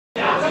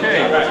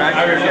back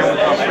here again with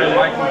our friend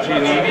Michael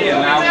Giannini,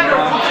 and now we're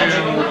on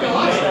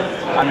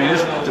to, I mean,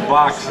 the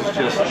box is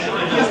just,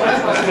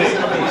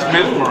 it's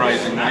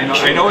mesmerizing.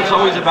 I know it's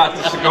always about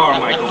the cigar,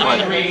 Michael,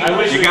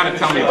 but you got to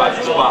tell me about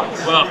this box.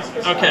 Well,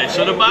 okay,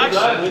 so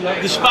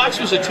this box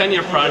was a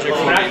 10-year project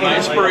for me. My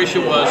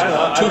inspiration was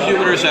two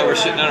humidors that were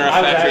sitting in our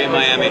factory in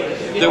Miami.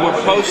 They were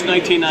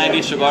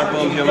post-1990 cigar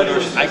boom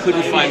humidors. I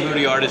couldn't find who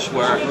the artists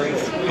were.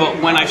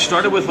 But when I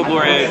started with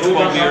Gloria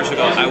 12 years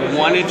ago, I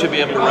wanted to be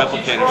able to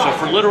replicate it. So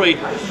for literally,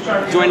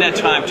 during that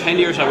time, 10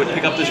 years, I would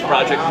pick up this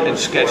project and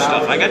sketch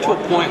stuff. I got to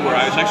a point where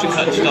I was actually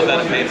cutting stuff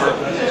out of paper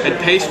and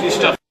pasting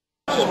stuff,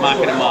 just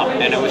mocking them up,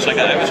 and it was like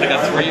a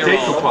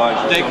 3-year-old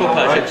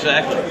decoupage,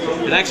 exactly.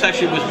 And that's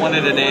actually was one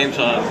of the names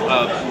of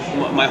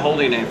my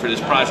holding name for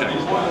this project.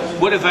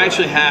 What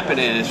eventually happened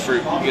is,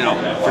 for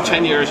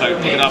 10 years I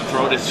would pick it up,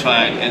 throw it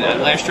aside, and then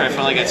last year I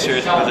finally got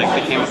serious because I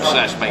became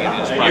obsessed by getting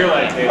this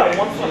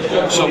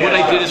project. So what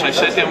I did is I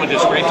sat down with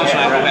this great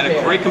designer who had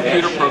a great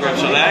computer program,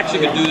 so that I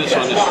actually could do this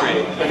on the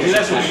street,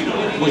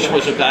 which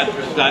was a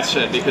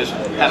godsend, because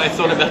had I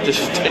thought about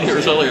this 10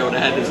 years earlier, I would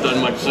have had this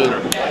done much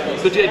sooner.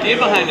 But the idea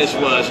behind this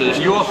is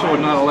you also were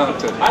not allowed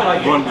to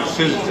run with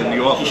scissors in the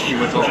office you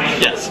went home.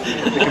 Yes.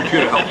 The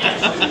computer helped.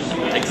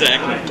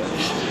 Exactly.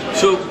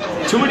 So,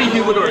 too many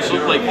humidors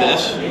look like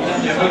this.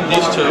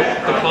 These two,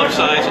 the club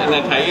size and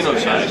the Taino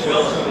size.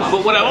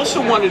 But what I also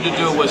wanted to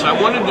do was I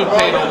wanted to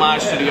pay an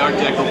homage to the Art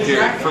Deco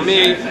period. For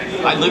me,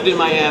 I lived in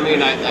Miami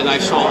and I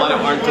saw a lot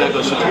of Art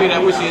Deco. So to me,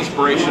 that was the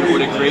inspiration for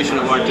the creation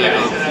of Art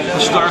Deco.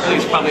 Historically,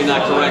 it's probably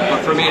not correct,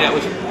 but for me, that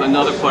was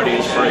another part of the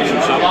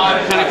inspiration. So I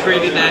kind of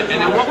created that.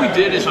 And then what we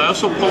did is I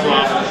also pulled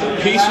off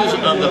pieces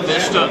of the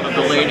Vista of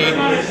the lady,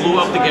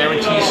 blew up the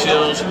guarantee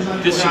seals,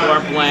 did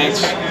cigar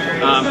blanks,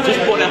 just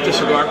pulled out the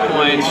cigar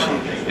coins,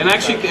 and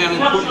actually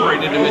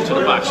incorporated them into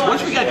the box.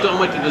 Once we got done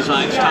with the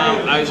designs,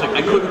 Tom, I was like,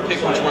 I couldn't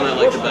pick which one I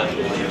liked the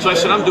best. So I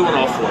said, I'm doing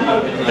all four.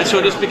 And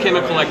so this became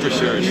a collector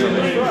series for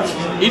me.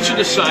 Each of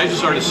the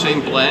sizes are the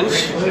same blends.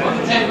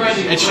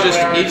 It's just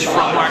each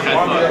front mark I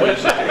thought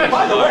was I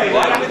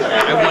wanted to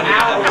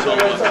have this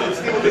all up.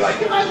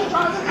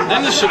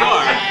 Then the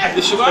cigar.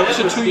 The cigar was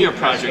a 2-year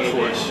project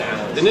for us.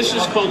 And this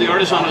is called the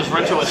Artesanos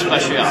Retro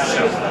Especial.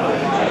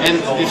 And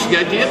the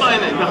idea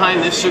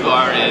behind this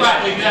cigar is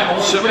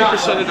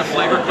 70% of the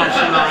flavor comes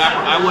from the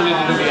wrapper. I wanted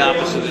to do the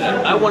opposite of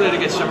that. I wanted to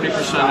get 70%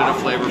 of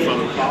the flavor from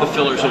the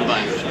fillers and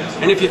binders.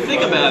 And if you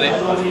think about it,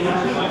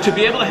 to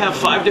be able to have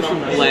 5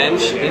 different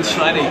blends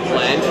inside a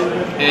blend,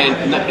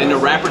 and the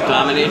wrapper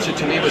dominates it,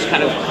 to me was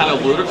kind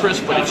of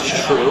ludicrous, but it's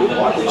true.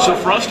 So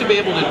for us to be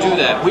able to do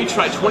that, we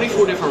tried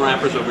 24 different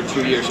wrappers over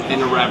 2 years,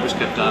 and the wrappers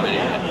kept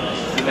dominating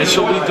it. And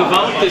so we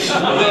developed this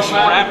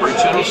wrapper, a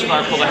Chinese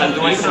cigar called the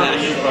Honduran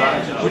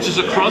Connecticut, which is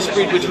a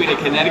crossbreed between a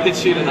Connecticut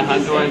seed and a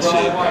Honduran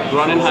seed,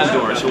 grown in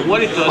Honduras. So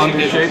what it does,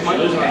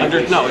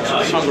 no, it's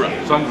a sun-grown.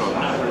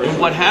 And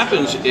what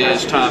happens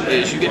is, Tom,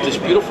 is you get this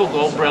beautiful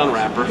gold brown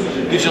wrapper,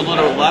 gives you a lot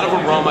of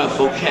aroma,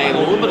 bouquet, and a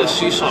little bit of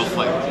sea salt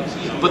flavor.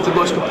 But the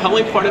most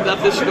compelling part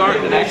about this cigar,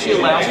 it actually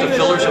allows the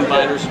fillers and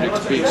binders to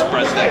be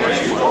expressed that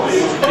much more.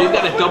 So you've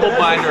got a double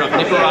binder of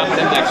Nicaraguan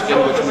and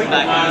Mexican, which would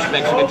not use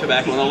Mexican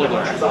tobacco and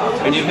oligarch.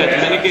 And you've got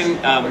Dominican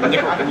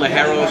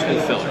ligeros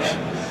and fillers.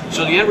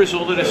 So the end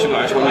result of the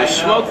cigar is when you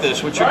smoke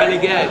this, what you're going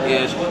to get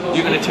is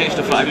you're going to taste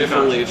the 5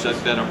 different leaves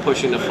that are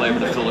pushing the flavor,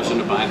 the fillers and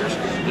the binders,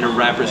 and the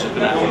wrappers have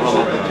been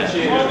aroma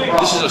bouquet.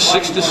 This is a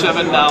 $6 to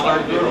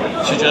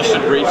 $7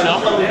 suggested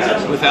retail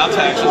without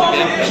taxes.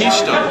 Again,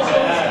 Keystone.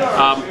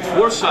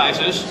 4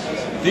 sizes.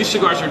 These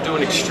cigars are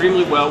doing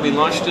extremely well. We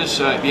launched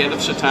this at the end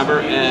of September,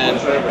 and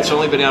it's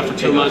only been out for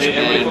 2 months,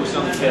 and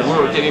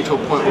we're getting to a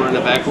point where we're in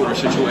a back order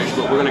situation,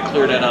 but we're going to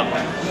clear that up.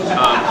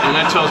 And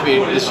that tells me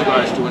this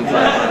cigar is doing very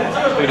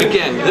well.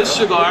 Again, this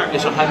cigar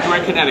is a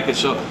Honduran Connecticut,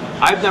 so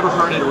I've never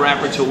heard of the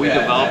wrapper until we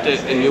developed it,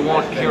 and you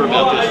won't hear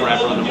about this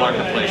wrapper on the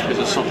marketplace because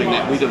it's something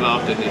that we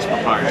developed and it's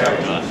proprietary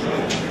to us.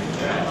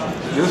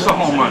 This is a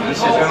home run.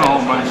 This has been a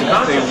home run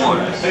since day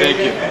one. Thank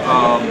you.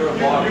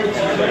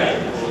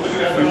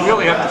 We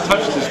really have to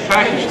touch this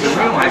package to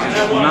realize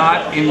it's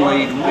not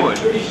inlaid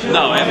wood.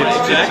 No,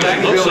 exactly.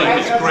 It looks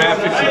like it's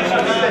graphics.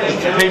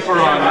 It's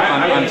paper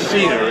on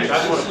cedar.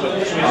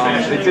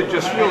 They did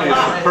just really a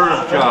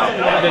superb job.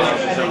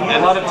 A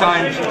lot of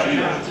times,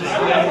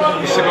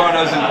 the cigar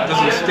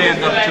doesn't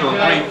stand up to a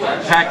great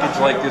package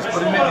like this.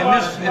 But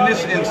in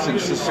this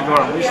instance, the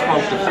cigar, we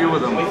smoked a few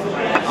of them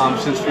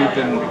since we've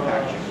been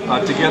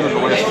together the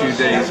last few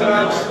days,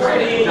 and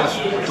it's just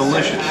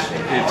delicious.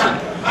 It's an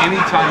any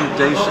time of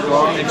day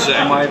cigar,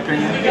 in my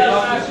opinion.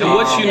 And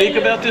what's unique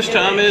about this,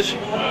 Tom, is,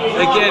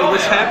 again,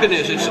 what's happened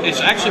is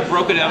it's actually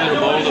broken out of the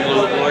mold of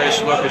the Gloria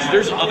cigar, because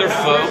there's other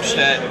folks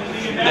that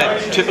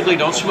typically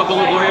don't smoke a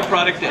Gloria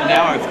product that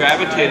now have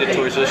gravitated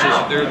towards this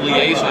as their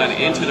liaison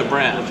into the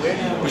brand,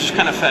 which is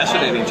kind of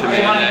fascinating to me.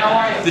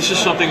 That this is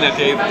something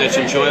that's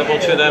enjoyable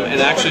to them, and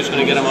actually is going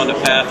to get them on the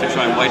path to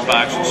try white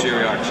box and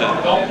Cigar,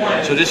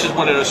 etc. So this is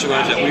one of those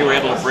cigars that we were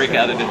able to break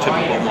out of the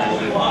typical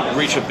mold and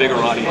reach a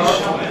bigger audience.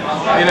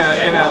 In a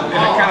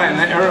kind of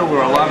an era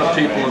where a lot of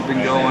people have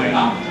been going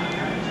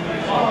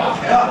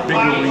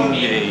bigger ring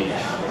gauge,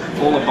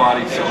 fuller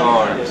body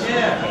cigars,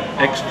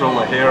 extra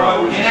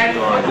Lajero in the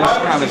cigar. This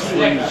kind of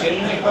swings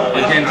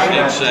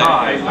against that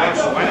tide,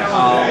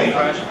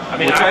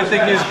 which I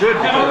think is good,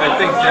 because I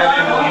think that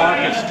end of the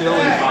market still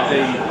is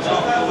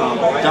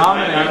a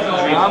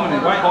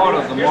dominant part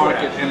of the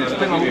market, and it's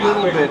been a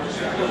little bit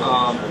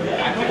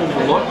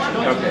overlooked.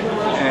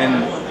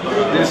 And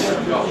this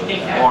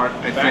part,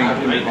 I think,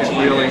 is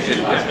really,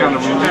 it kind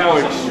of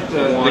rewards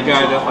the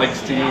guy that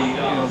likes the,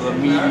 the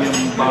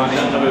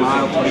medium-bodied,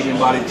 mild to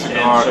medium-bodied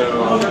cigar.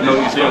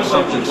 He's got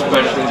something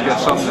special. He's got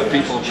something that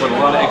people put a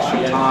lot of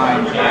extra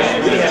time,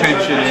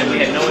 attention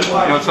in.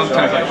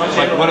 Sometimes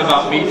like what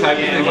about me type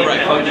of thing, like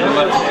you plug to the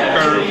left of the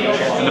curve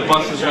and the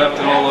bus is left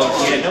and all those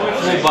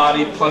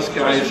full-bodied plus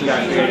guys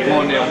are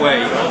going their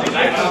way.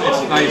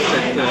 It's nice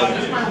that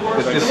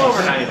this is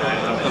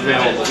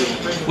available.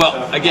 Well,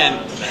 again,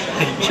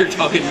 you're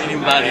talking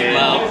medium-bodied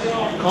mild.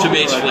 To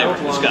me, it's flavor.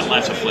 It's got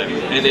lots of flavor,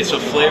 and it's a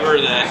flavor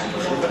that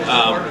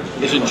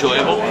is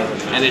enjoyable,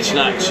 and it's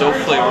not so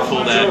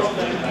flavorful that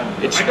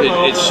it's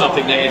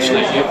something that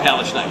your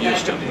palate's not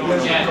used to.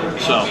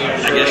 So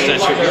I guess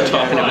that's what you're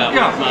talking about.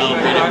 Yeah, mild,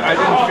 I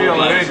didn't feel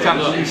that anytime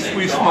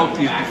we smoked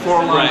these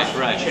before lunch,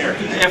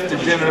 after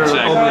dinner,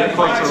 over the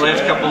course of the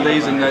last couple of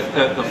days, and that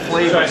the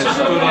flavor has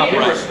stood up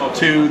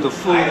to the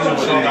foods and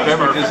the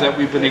beverages that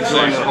we've been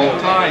enjoying the whole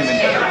time.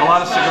 And a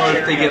lot of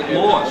cigars, they get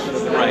lost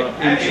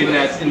in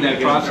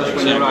that process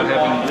when you're not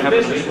having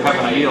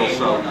a meal.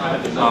 So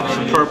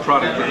superb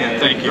product again.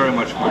 Thank you very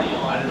much, Mike.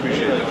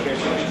 Appreciate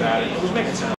it.